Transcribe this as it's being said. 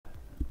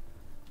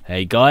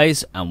Hey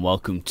guys, and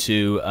welcome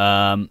to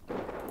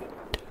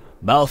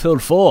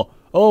Battlefield 4.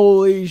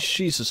 Holy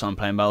Jesus, I'm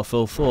playing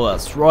Battlefield 4.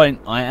 That's right,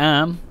 I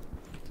am.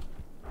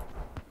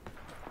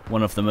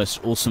 One of the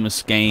most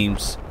awesomest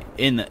games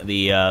in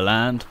the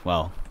land.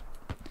 Well,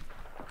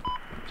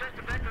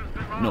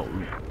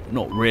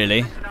 not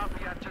really.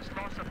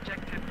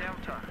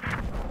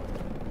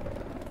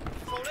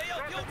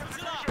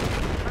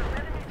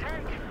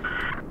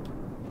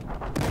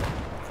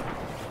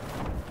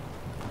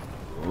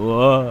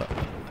 Whoa.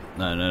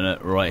 No,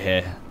 right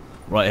here.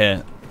 Right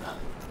here.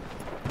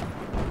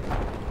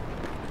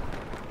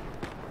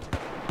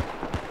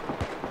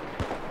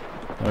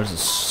 There's a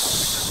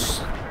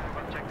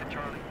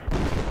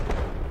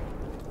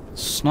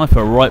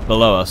sniper right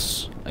below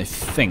us, I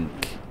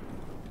think.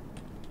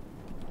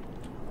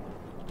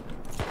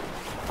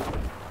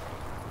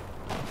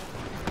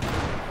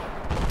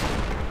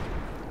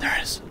 There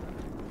it is.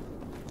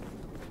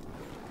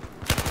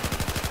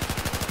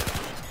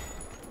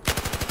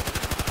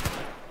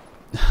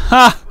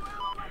 Ha!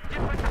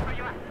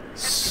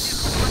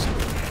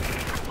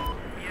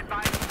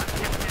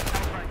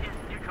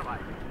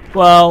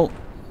 Well,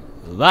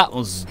 that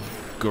was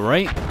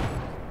great.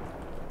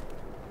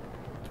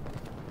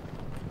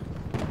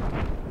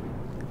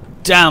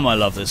 Damn, I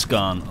love this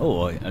gun.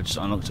 Oh, I just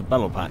unlocked a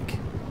battle pack.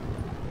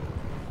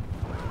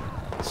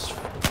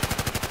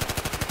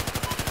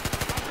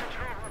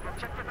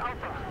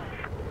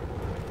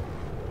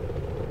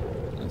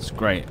 That's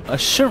great. I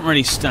shouldn't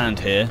really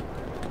stand here.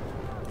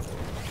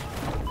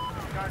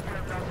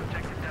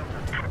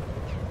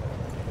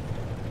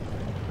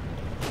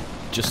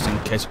 Just in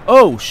case.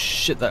 Oh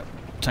shit, that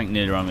tank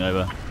nearly ran me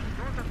over.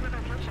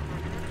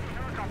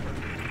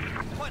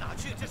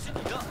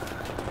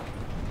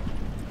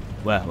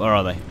 Where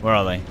are they? Where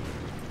are they?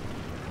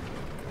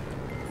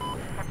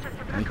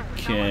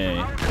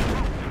 Okay.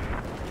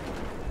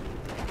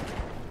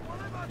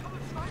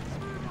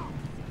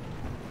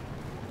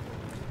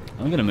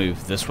 I'm gonna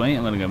move this way.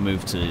 I'm gonna go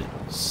move to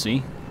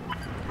C.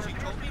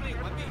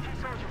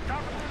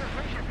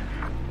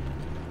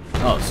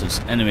 Oh, so there's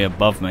enemy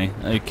above me.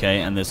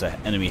 Okay, and there's an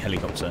enemy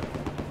helicopter.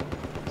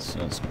 So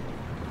that's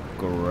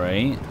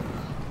great.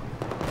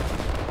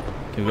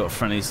 Okay, we've got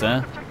friendlies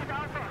there.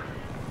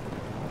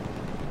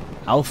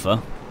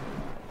 Alpha?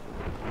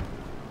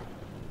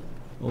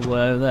 All the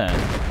way over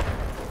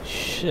there.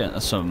 Shit,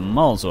 that's some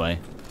miles away.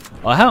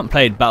 I haven't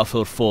played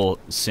Battlefield 4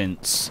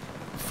 since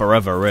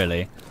forever,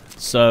 really.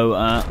 So,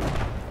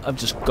 I've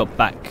just got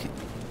back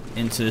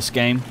into this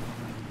game.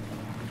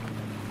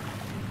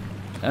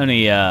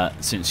 Only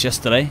since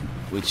yesterday,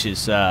 which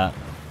is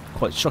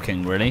quite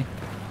shocking, really.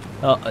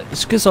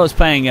 It's because I was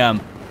playing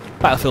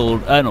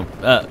Battlefield. I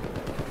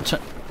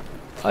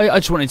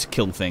just wanted to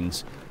kill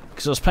things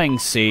because I was playing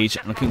Siege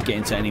and I couldn't get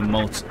into any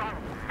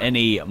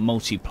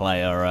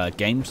multiplayer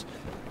games.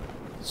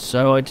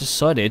 So I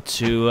decided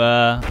to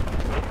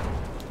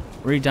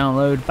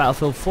re-download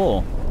Battlefield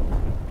 4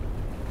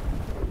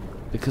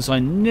 because I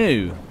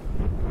knew.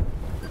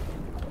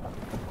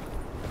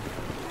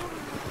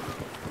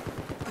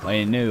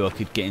 I knew I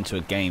could get into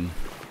a game.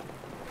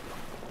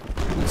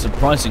 And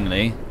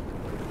surprisingly,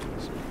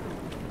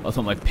 I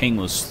thought my ping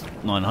was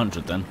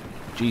 900 then.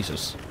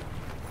 Jesus.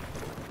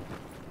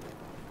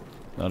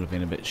 That would have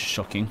been a bit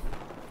shocking.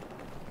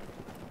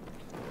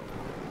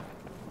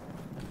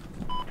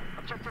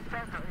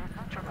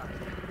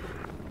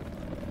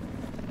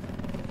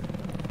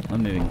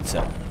 I'm moving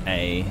to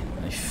A,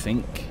 I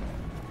think.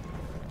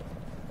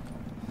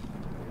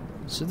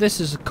 So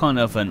this is kind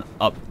of an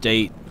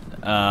update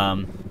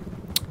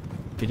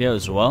video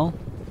as well,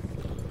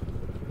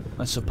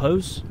 I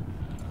suppose.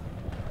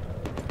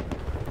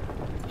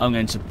 I'm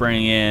going to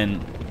bring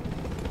in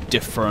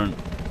different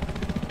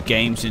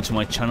games into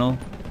my channel.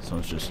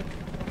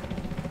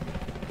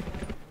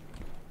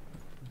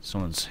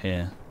 Someone's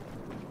here.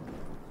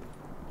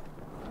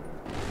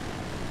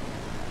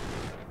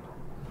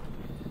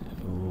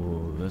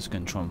 Ooh, let's go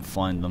and try and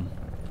find them.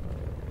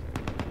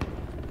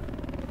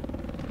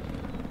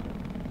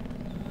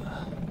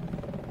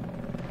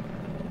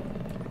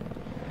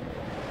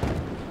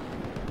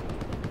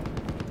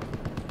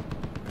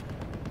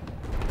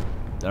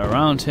 They're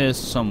around here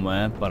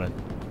somewhere, but I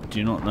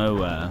do not know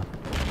where.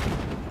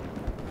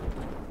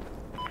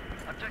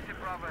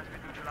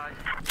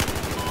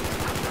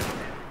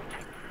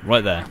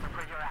 Right there.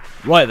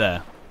 Right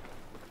there.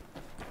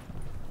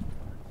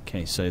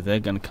 Okay, so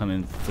they're going to come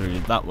in through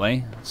that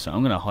way. So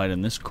I'm going to hide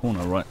in this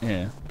corner right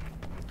here.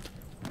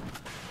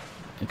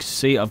 You can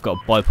see I've got a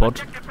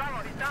bipod.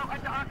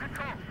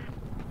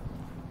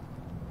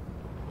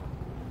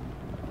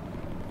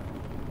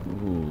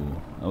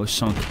 Ooh, I wish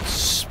someone could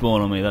spawn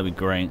on me, that'd be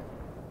great.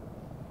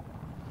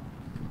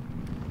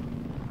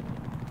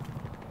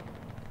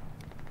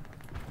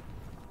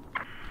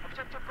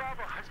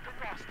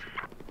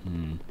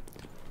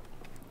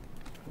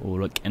 Oh,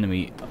 look,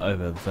 enemy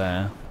over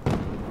there.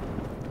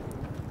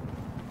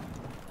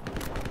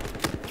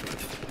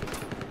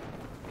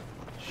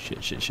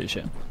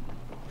 Shit.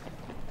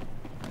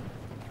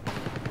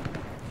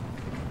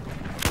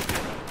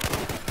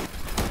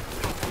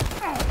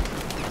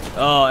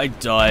 Oh, I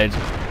died.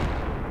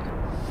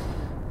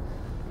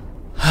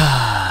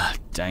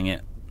 Dang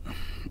it.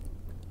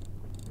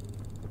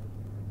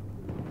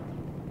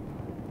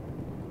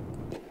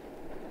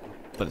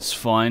 But it's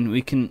fine.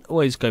 We can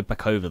always go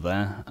back over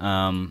there.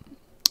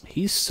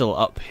 He's still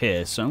up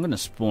here, so I'm going to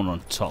spawn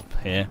on top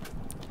here.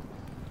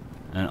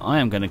 And I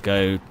am going to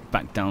go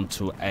back down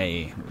to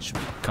A, which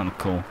would be kind of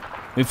cool.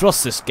 We've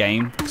lost this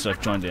game because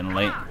I've joined in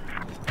late.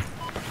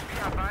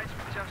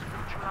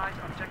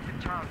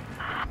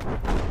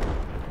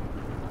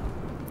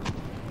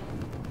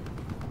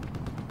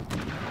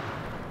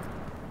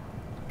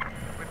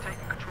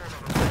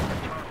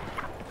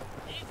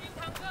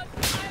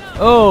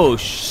 Oh,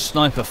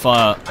 sniper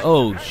fire.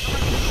 Oh,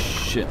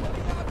 shit.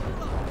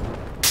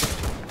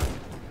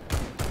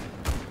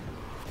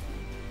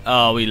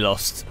 Oh, we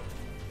lost.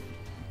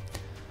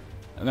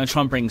 I'm going to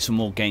try and bring some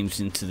more games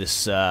into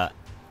this,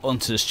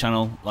 onto this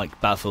channel, like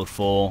Battlefield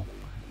 4,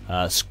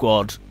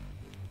 Squad,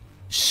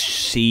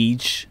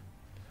 Siege,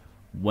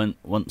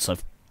 once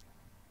I've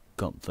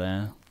got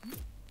there.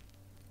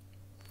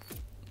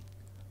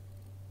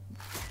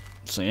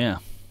 So yeah.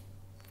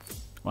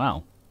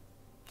 Wow.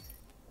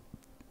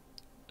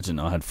 I didn't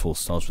know I had 4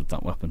 stars with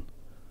that weapon.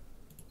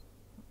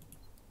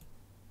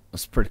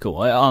 That's pretty cool.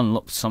 I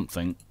unlocked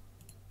something.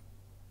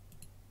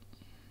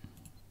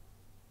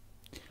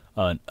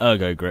 An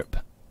ergo grip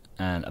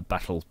and a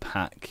battle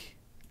pack.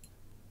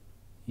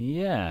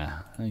 Yeah,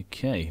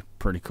 okay,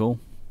 pretty cool.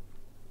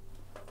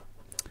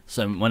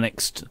 So my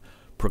next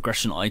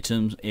progression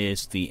item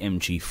is the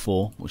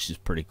MG4, which is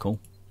pretty cool.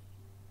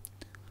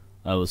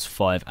 I was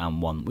 5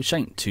 and 1, which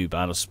ain't too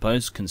bad, I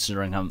suppose,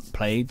 considering I haven't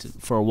played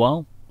for a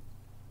while.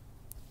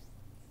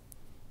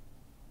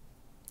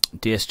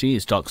 DSG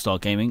is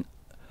Darkstar Gaming.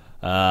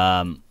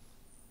 I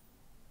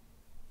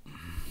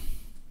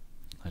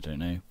don't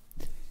know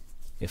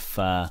if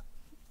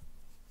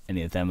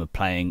any of them are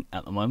playing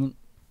at the moment.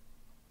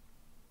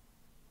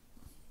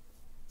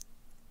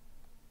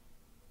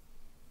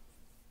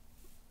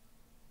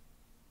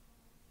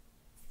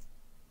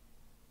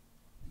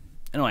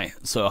 Anyway,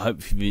 so I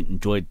hope you've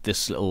enjoyed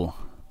this little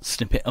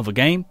snippet of a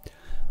game.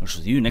 I'll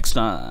see you next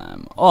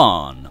time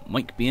on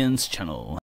Mike Bean's channel.